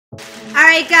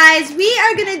Alright guys, we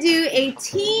are going to do a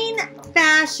teen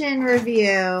fashion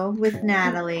review with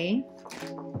Natalie.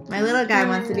 My little guy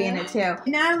wants to be in it too.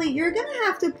 Natalie, you're going to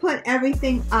have to put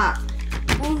everything up.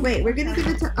 Wait, we're going to give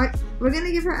it to we're going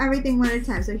to give her everything one at a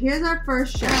time. So here's our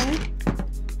first shirt. 1,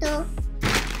 2,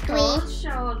 3. Cold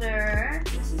shoulder.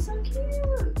 This is so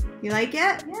cute. You like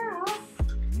it? Yeah.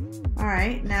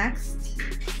 Alright, next.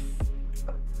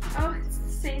 Oh, it's the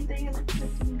same thing as the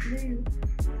blue.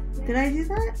 Did I do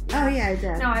that? Oh yeah, I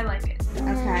did. No, I like it.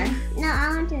 Okay. No, I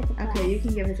want to do the black. Okay, you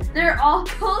can give it to her. They're all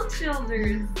cold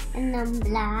shoulders. And then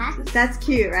black. That's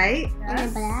cute, right? And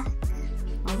then black.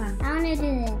 Hold on. I want to do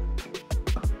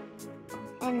this.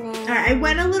 And then. Alright, I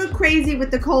went a little crazy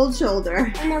with the cold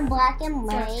shoulder. And then black and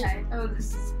white. Okay. Oh,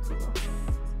 this is cool.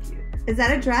 It's cute. Is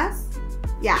that a dress?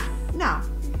 Yeah. No.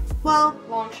 Well,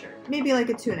 Long shirt. maybe like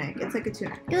a tunic. It's like a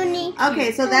tunic. Tunic.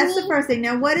 Okay, so that's the first thing.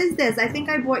 Now, what is this? I think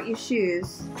I bought you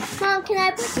shoes. Mom, can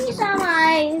I put these on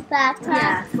my backpack?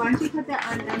 Yes. Why don't you put that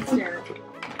on downstairs?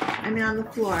 I mean, on the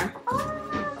floor.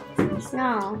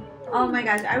 No. Oh my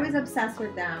gosh, I was obsessed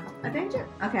with them. I think.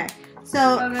 Okay.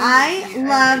 So I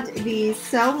loved these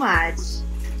so much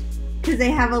because they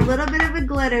have a little bit of a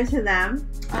glitter to them.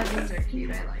 Oh, these are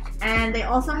cute. I like it. And they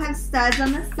also have studs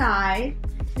on the side.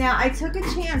 Now, I took a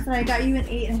chance and I got you an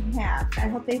 8.5. I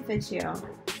hope they fit you.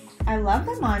 I love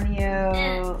them on you.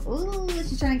 Ooh,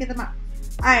 she's trying to get them up.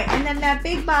 Alright, and then that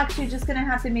big box, you're just going to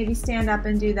have to maybe stand up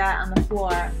and do that on the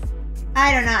floor.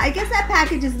 I don't know. I guess that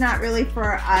package is not really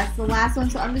for us, the last one.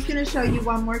 So I'm just going to show you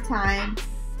one more time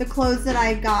the clothes that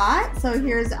I got. So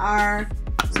here's our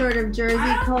sort of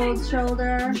jersey cold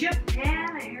shoulder.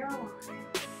 Japan Airlines.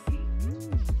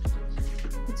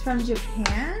 It's from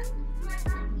Japan?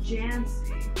 Jancy.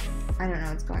 I don't know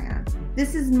what's going on.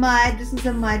 This is mud. This is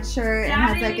a mud shirt. It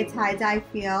has like a tie-dye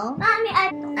feel. Mommy,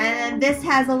 And then this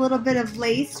has a little bit of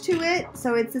lace to it.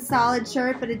 So it's a solid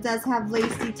shirt, but it does have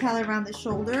lace detail around the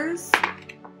shoulders.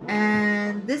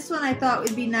 And this one I thought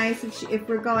would be nice if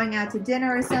we're going out to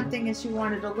dinner or something and she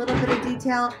wanted a little bit of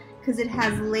detail because it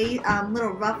has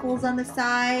little ruffles on the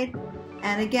side.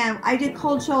 And again, I did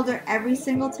cold shoulder every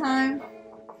single time.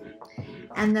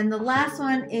 And then the last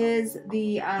one is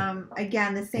the,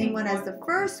 again, the same one as the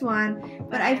first one,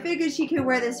 but I figured she could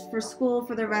wear this for school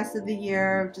for the rest of the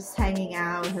year, just hanging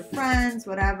out with her friends,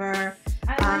 whatever.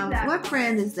 I like that. What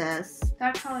brand is this?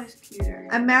 That color's cuter.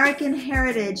 American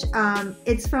Heritage.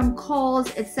 It's from Kohl's.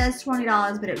 It says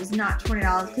 $20, but it was not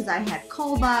 $20 because I had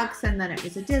Kohl bucks, and then it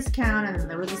was a discount, and then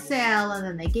there was a sale, and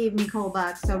then they gave me Kohl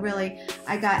bucks. So really,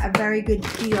 I got a very good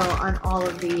deal on all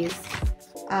of these.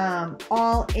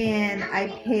 All in, I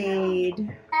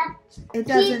paid, it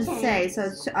doesn't say, so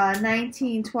it's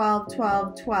 19, 12,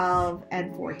 12, 12,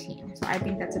 and 14. So I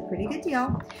think that's a pretty good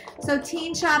deal. So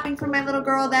teen shopping for my little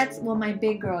girl, that's, well, my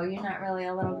big girl. You're not really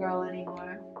a little girl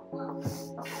anymore.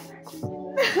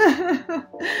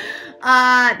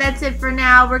 That's it for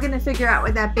now. We're going to figure out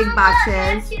what that big box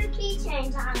is. 2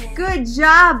 keychains on it. Good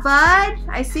job, bud.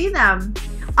 I see them.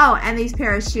 Oh, and these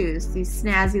pair of shoes, these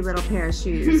snazzy little pair of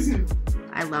shoes.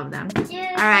 I love them.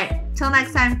 All right, till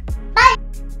next time. Bye.